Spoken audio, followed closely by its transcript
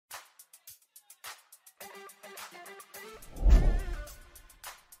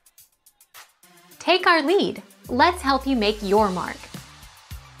Take our lead. Let's help you make your mark.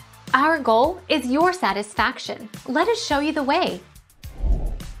 Our goal is your satisfaction. Let us show you the way.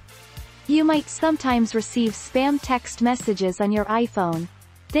 You might sometimes receive spam text messages on your iPhone.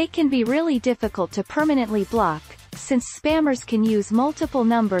 They can be really difficult to permanently block, since spammers can use multiple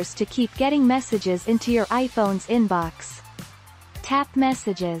numbers to keep getting messages into your iPhone's inbox. Tap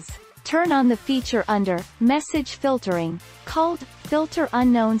Messages. Turn on the feature under Message Filtering, called Filter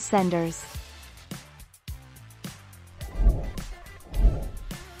Unknown Senders.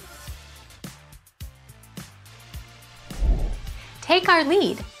 Take our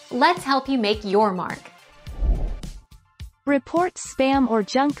lead. Let's help you make your mark. Report spam or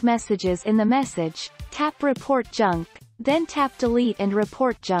junk messages in the message. Tap Report Junk, then tap Delete and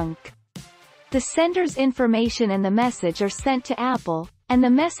Report Junk. The sender's information and the message are sent to Apple, and the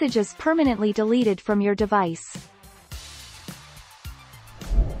message is permanently deleted from your device.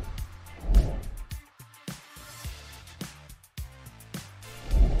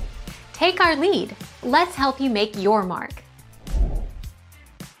 Take our lead. Let's help you make your mark.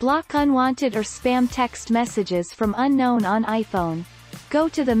 Block unwanted or spam text messages from unknown on iPhone. Go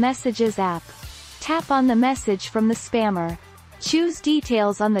to the Messages app. Tap on the message from the spammer. Choose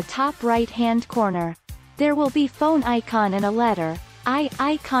Details on the top right-hand corner. There will be phone icon and a letter I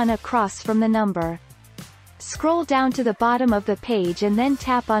icon across from the number. Scroll down to the bottom of the page and then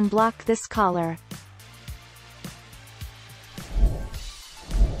tap on Block this caller.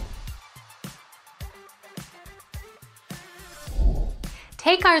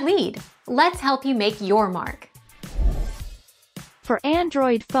 Take our lead. Let's help you make your mark. For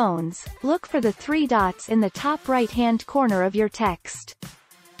Android phones, look for the three dots in the top right-hand corner of your text.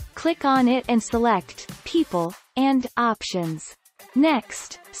 Click on it and select People and Options.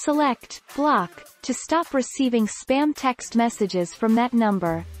 Next, select Block to stop receiving spam text messages from that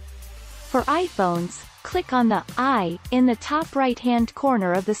number. For iPhones, click on the I in the top right-hand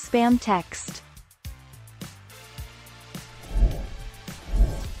corner of the spam text.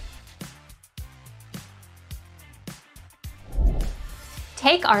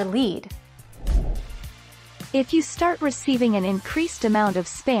 Take our lead. If you start receiving an increased amount of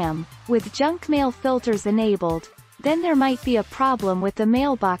spam, with junk mail filters enabled, then there might be a problem with the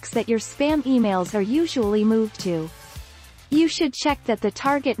mailbox that your spam emails are usually moved to. You should check that the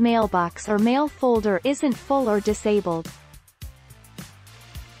target mailbox or mail folder isn't full or disabled.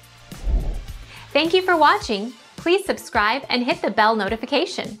 Thank you for watching. Please subscribe and hit the bell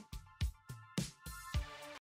notification.